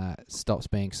everything stops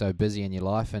being so busy in your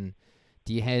life, and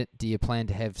do you plan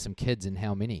to have some kids, and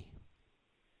how many?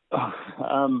 I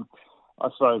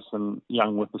suppose some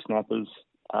young whippersnappers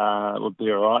would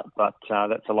be all right, but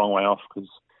that's a long way off because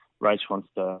Rach wants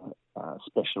to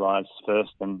specialise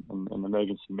first in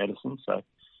emergency medicine. So,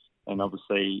 and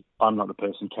obviously I'm not the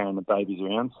person carrying the babies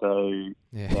around, so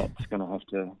that's going to have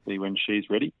to be when she's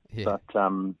ready. Yeah. But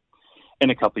in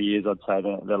a couple of years, I'd say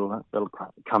that'll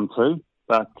come too.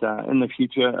 But in the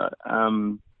future,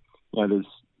 there's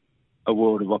a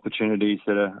world of opportunities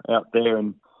that are out there,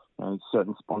 and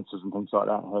certain sponsors and things like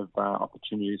that have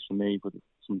opportunities for me with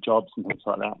some jobs and things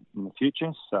like that in the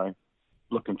future. So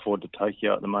looking forward to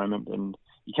Tokyo at the moment, and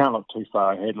you can't look too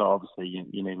far ahead. Like obviously,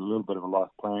 you need a little bit of a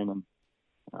life plan and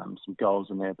some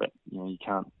goals in there, but you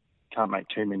can't make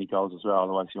too many goals as well.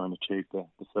 Otherwise, you won't achieve the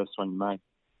first one you made.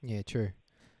 Yeah, true.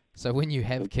 So when you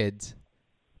have kids,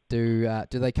 do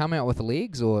they come out with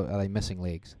legs, or are they missing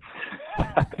legs?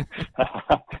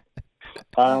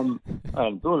 I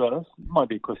hadn't thought about this. Might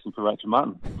be a question for Rachel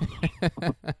Martin.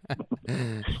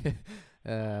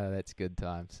 That's good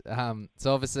times.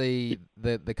 So obviously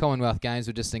the Commonwealth Games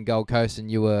were just in Gold Coast, and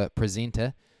you were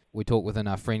presenter. We talked within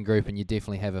our friend group, and you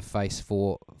definitely have a face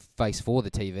for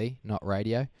the TV, not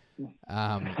radio.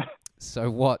 So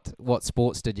what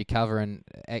sports did you cover, and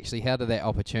actually how did that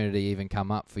opportunity even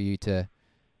come up for you to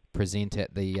present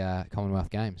at the Commonwealth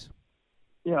Games?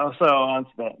 Yeah, so I'll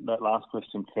answer that last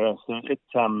question first. It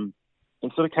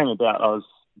sort of came about. I was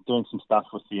doing some stuff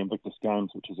with the Invictus Games,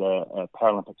 which is a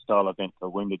Paralympic style event for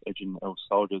wounded, injured, and ill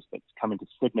soldiers that's coming to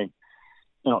Sydney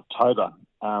in October.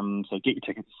 So get your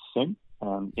tickets soon.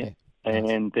 Yeah. Nice.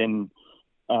 And then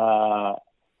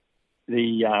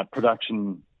the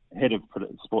production head of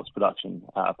sports production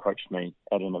approached me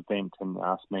at an event and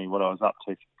asked me what I was up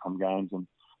to for the Com Games, and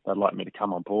they'd like me to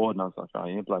come on board. And I was like, oh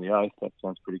yeah, bloody oath, that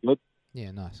sounds pretty good.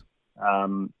 Yeah, nice.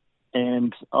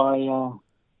 And I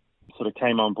sort of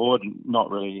came on board not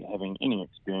really having any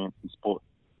experience in sport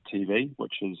TV,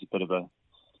 which is a bit of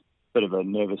a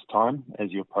nervous time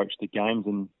as you approach the games.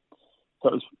 And so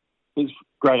it was a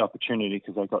great opportunity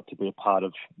because I got to be a part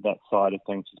of that side of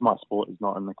things. My sport is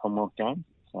not in the Commonwealth Games.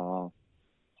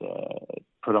 It's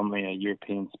predominantly a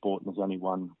European sport, and there's only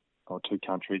one or two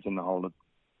countries in the whole of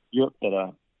Europe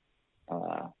that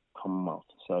are Commonwealth.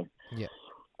 So, yeah.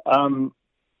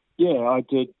 I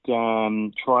did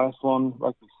triathlon,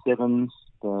 rugby sevens,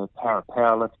 the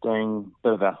powerlifting,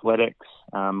 bit of athletics,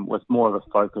 with more of a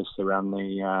focus around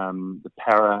the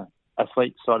para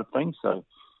athlete side of things. So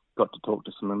got to talk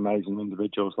to some amazing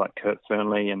individuals like Kurt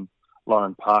Fernley and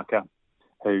Lauren Parker,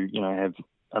 who have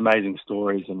amazing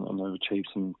stories and have achieved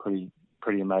some pretty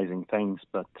amazing things.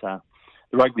 But the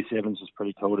rugby sevens was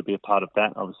pretty cool to be a part of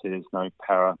that. Obviously, there's no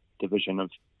para division of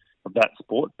that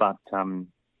sport, but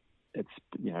it's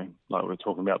like we were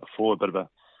talking about before, a bit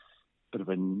of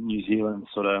a New Zealand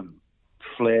sort of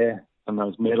flair in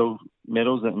those medals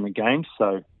in the games.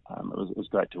 So it was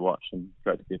great to watch and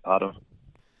great to be a part of.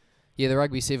 Yeah, the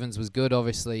rugby sevens was good.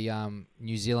 Obviously,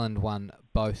 New Zealand won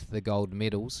both the gold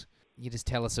medals. You just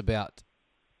tell us about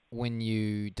when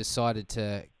you decided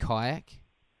to kayak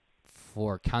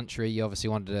for a country. You obviously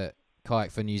wanted to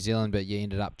kayak for New Zealand, but you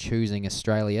ended up choosing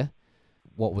Australia.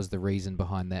 What was the reason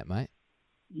behind that, mate?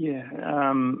 Yeah,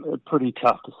 a pretty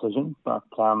tough decision, but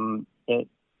it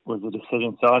was a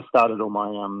decision. So I started all my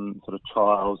sort of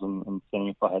trials and seeing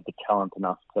if I had the talent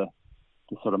enough to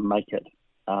sort of make it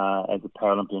as a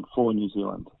Paralympian for New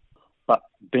Zealand. But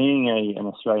being an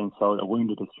Australian soldier, a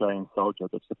wounded Australian soldier,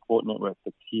 the support network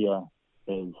that's here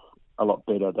is a lot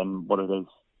better than what it is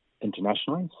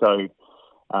internationally. So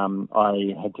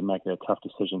I had to make a tough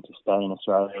decision to stay in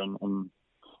Australia, and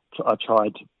I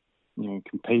tried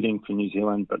competing for New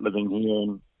Zealand, but living here,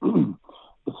 and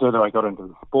the further I got into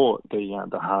the sport,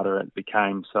 the harder it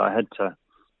became. So I had to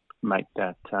make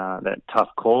that tough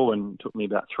call, and it took me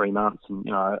about 3 months. And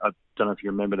I don't know if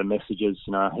you remember the messages.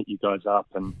 I hit you guys up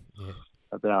and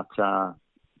about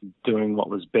doing what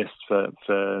was best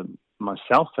for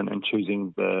myself and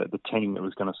choosing the team that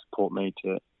was going to support me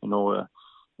in order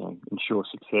to ensure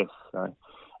success. So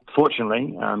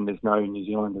fortunately, there's no New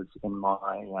Zealanders in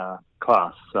my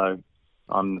class, so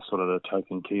I'm sort of the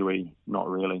token Kiwi, not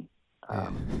really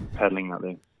paddling out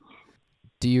there.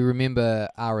 Do you remember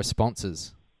our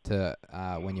responses to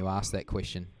when you asked that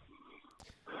question?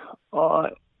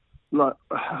 I thought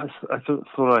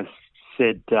I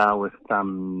said with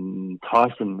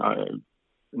Tyson,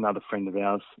 another friend of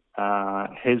ours,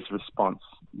 his response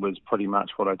was pretty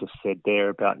much what I just said there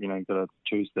about got to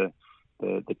choose the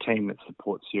team that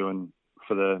supports you and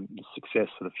for the success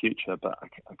for the future. But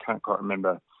I can't quite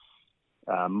remember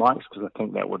Mike's, because I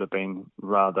think that would have been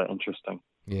rather interesting.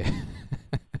 Yeah,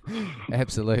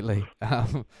 absolutely.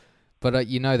 But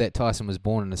that Tyson was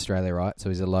born in Australia, right? So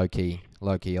he's a low-key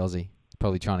Aussie.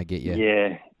 Probably trying to get you.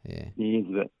 Yeah. He is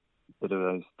a bit of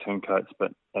those turncoats,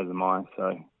 but as am I.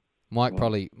 So Mike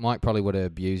probably would have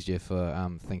abused you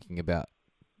for thinking about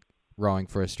rowing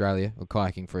for Australia or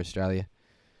kayaking for Australia.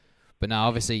 But no,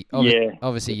 obviously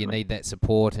you need that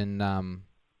support, and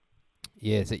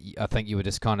so I think you were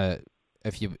just kind of,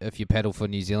 if you paddle for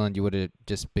New Zealand, you would have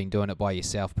just been doing it by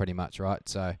yourself, pretty much, right?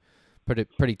 So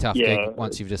pretty tough gig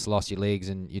once you've just lost your legs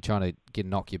and you're trying to get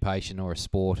an occupation or a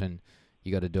sport, and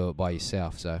you got to do it by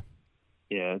yourself. So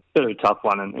yeah, it's a bit of a tough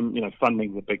one, and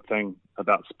funding's a big thing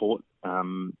about sport.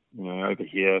 Over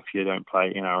here, if you don't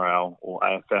play NRL or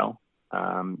AFL,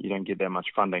 you don't get that much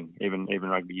funding. Even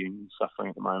rugby union's suffering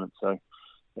at the moment. So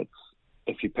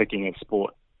if you're picking a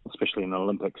sport, especially an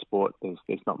Olympic sport, there's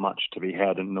not much to be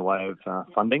had in the way of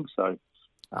funding. So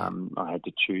I had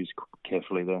to choose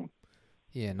carefully there.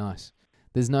 Yeah, nice.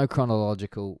 There's no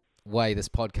chronological way this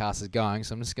podcast is going,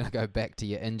 so I'm just going to go back to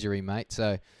your injury, mate.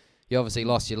 So you obviously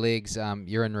lost your legs.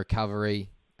 You're in recovery.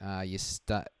 You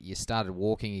started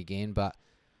walking again, but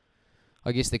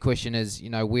I guess the question is,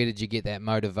 where did you get that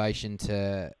motivation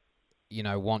to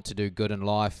want to do good in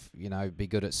life, be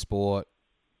good at sport,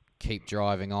 keep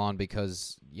driving on,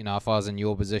 because, if I was in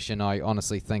your position, I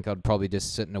honestly think I'd probably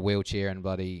just sit in a wheelchair and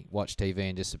bloody watch TV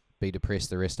and just be depressed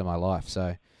the rest of my life.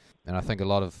 So, and I think a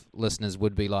lot of listeners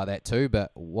would be like that too,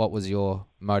 but what was your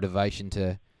motivation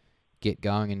to get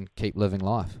going and keep living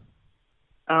life?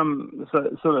 So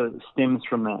it sort of stems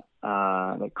from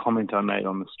that comment I made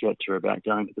on the stretcher about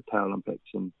going to the Paralympics,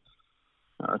 and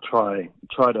I try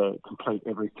to complete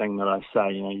everything that I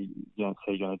say. You don't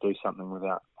say you're going to do something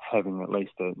without having at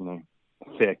least a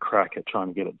fair crack at trying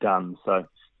to get it done. So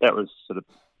that was sort of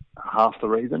half the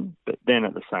reason. But then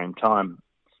at the same time,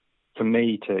 for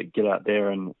me to get out there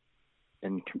and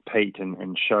compete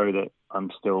and show that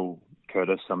I'm still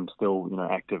Curtis, I'm still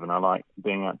active, and I like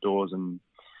being outdoors and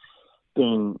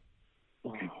being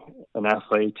an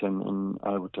athlete and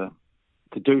able to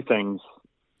do things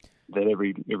that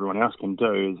everyone else can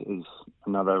do is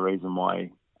another reason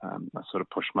why I sort of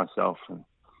push myself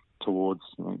towards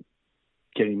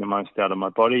getting the most out of my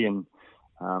body. And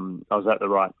I was at the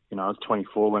right, I was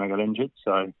 24 when I got injured,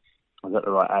 so I was at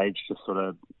the right age to sort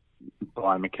of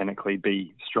biomechanically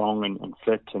be strong and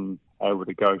fit and able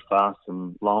to go fast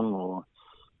and long or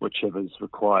whichever's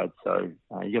required. So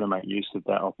you got to make use of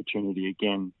that opportunity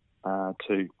again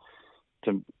to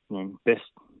best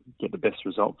get the best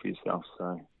result for yourself.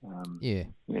 So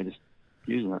just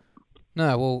using it.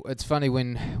 No, well, it's funny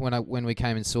when we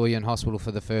came and saw you in hospital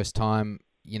for the first time.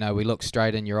 We looked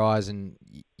straight in your eyes and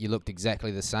you looked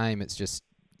exactly the same. It's just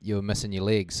you were missing your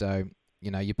legs. So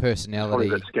your personality. Probably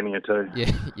a bit skinnier too.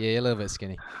 Yeah, a little bit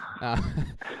skinny.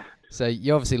 So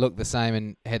you obviously looked the same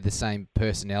and had the same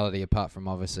personality, apart from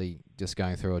obviously just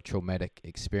going through a traumatic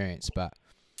experience. But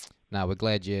no, we're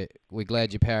glad you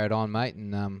powered on, mate,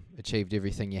 and achieved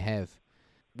everything you have.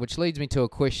 Which leads me to a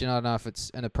question. I don't know if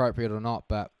it's inappropriate or not,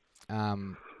 but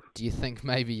do you think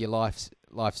maybe your life's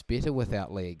better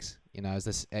without legs? Has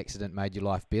this accident made your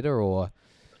life better, or?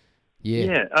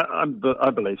 Yeah, I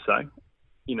believe so.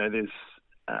 There's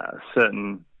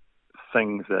certain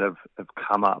things that have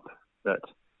come up that,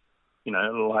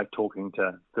 like talking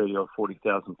to 30 or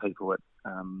 40,000 people at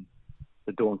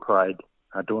the Dawn Parade,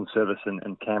 Dawn service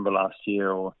in Canberra last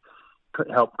year, or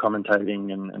help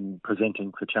commentating and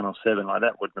presenting for Channel 7, like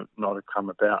that would not have come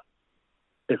about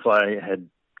if I had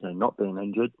not been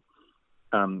injured.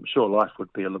 Sure, life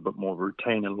would be a little bit more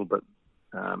routine, a little bit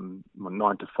 9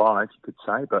 to 5, you could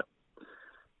say,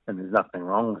 and there's nothing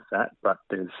wrong with that, but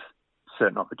there's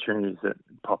certain opportunities that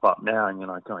pop up now, and you're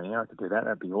like, oh yeah, I could do that,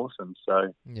 that'd be awesome.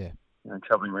 So yeah,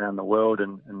 traveling around the world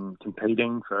and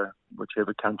competing for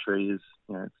whichever country is,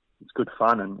 it's good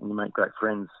fun, and you make great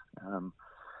friends.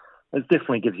 It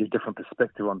definitely gives you a different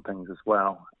perspective on things as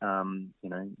well.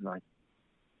 Like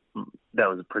that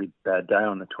was a pretty bad day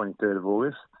on the 23rd of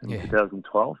August in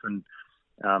 2012, and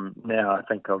now I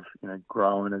think I've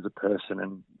grown as a person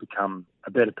and become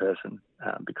a better person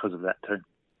because of that too.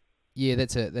 Yeah,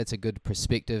 that's a good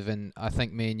perspective, and I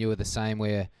think me and you are the same,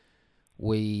 where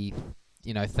we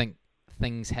think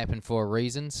things happen for a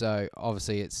reason. So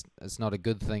obviously it's not a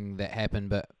good thing that happened,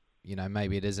 but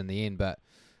maybe it is in the end. But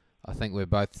I think we're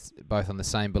both on the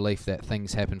same belief that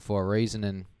things happen for a reason,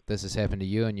 and this has happened to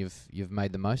you, and you've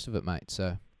made the most of it, mate.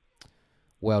 So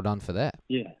well done for that.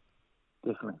 Yeah,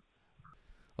 definitely.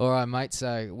 All right, mate.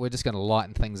 So we're just going to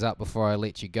lighten things up before I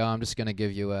let you go. I'm just going to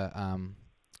give you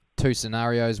two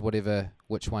scenarios,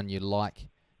 which one you like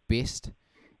best.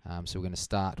 So we're going to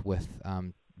start with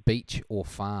beach or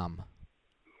farm.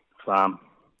 Farm.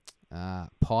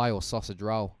 Pie or sausage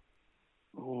roll.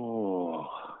 Oh,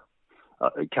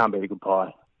 it can't be a good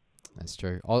pie. That's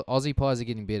true. Aussie pies are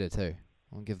getting better too.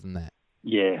 I'll give them that.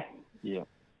 Yeah.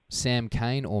 Sam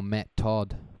Cane or Matt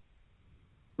Todd?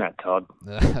 Matt Todd.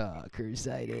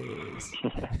 Crusaders.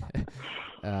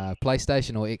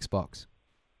 PlayStation or Xbox?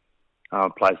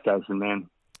 PlayStation, man.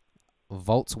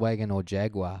 Volkswagen or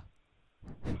Jaguar?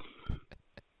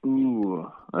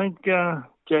 Ooh, I think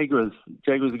Jaguar's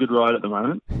a good ride at the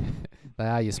moment. They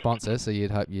are your sponsor, so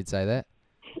you'd hope you'd say that.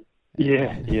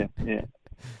 Yeah.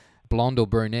 Blonde or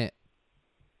brunette?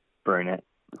 Brunette.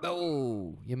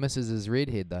 Oh, your missus is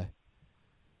redhead though.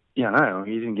 Yeah, I know.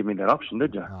 You didn't give me that option,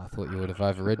 did you? Oh, I thought you would have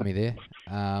overridden me there.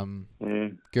 Yeah.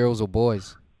 Girls or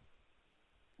boys?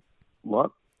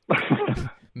 What?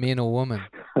 Men or women?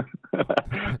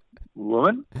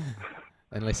 Woman?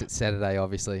 Unless it's Saturday,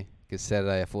 obviously, because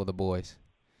Saturday are for the boys.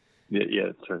 Yeah,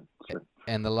 it's true.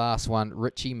 And the last one,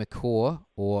 Richie McCaw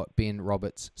or Ben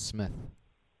Roberts-Smith?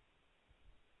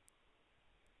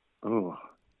 Oh,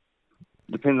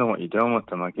 depends on what you're doing with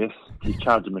them, I guess. If you're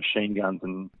charging machine guns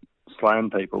and slaying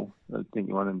people, I think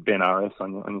you want Ben RS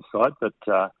on your side. But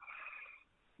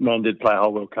Man did play a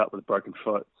whole World Cup with a broken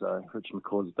foot, so Richie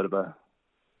McCaw's a bit of a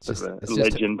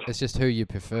legend. It's just who you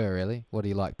prefer, really. What do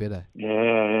you like better?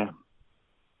 Yeah.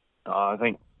 I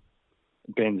think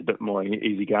Ben's a bit more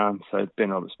easygoing, so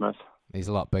Ben Robert Smith. He's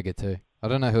a lot bigger too. I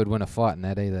don't know who would win a fight in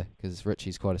that either, because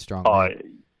Richie's quite a strong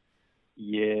man.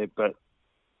 Yeah, but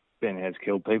Ben has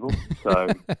killed people, so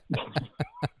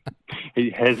he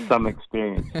has some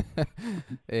experience.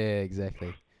 Yeah,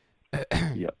 exactly.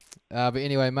 Yep. But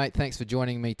anyway, mate, thanks for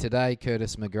joining me today.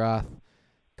 Curtis McGrath,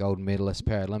 gold medalist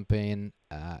Paralympian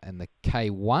in the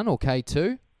K1 or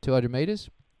K2, 200 metres.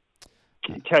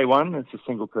 K1, it's a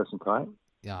single person kayak. Oh,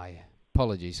 yeah.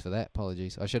 Apologies for that.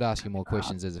 Apologies. I should ask you more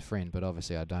questions as a friend, but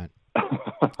obviously I don't.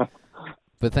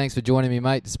 But thanks for joining me,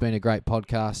 mate. It's been a great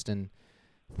podcast, and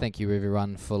thank you,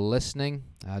 everyone, for listening.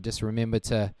 Just remember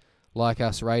to like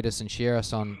us, rate us, and share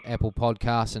us on Apple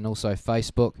Podcasts and also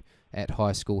Facebook at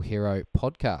High School Hero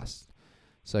Podcast.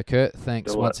 So, Kurt,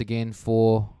 thanks once again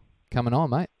for coming on,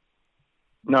 mate.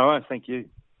 No, thank you.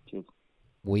 Cheers.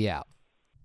 We out.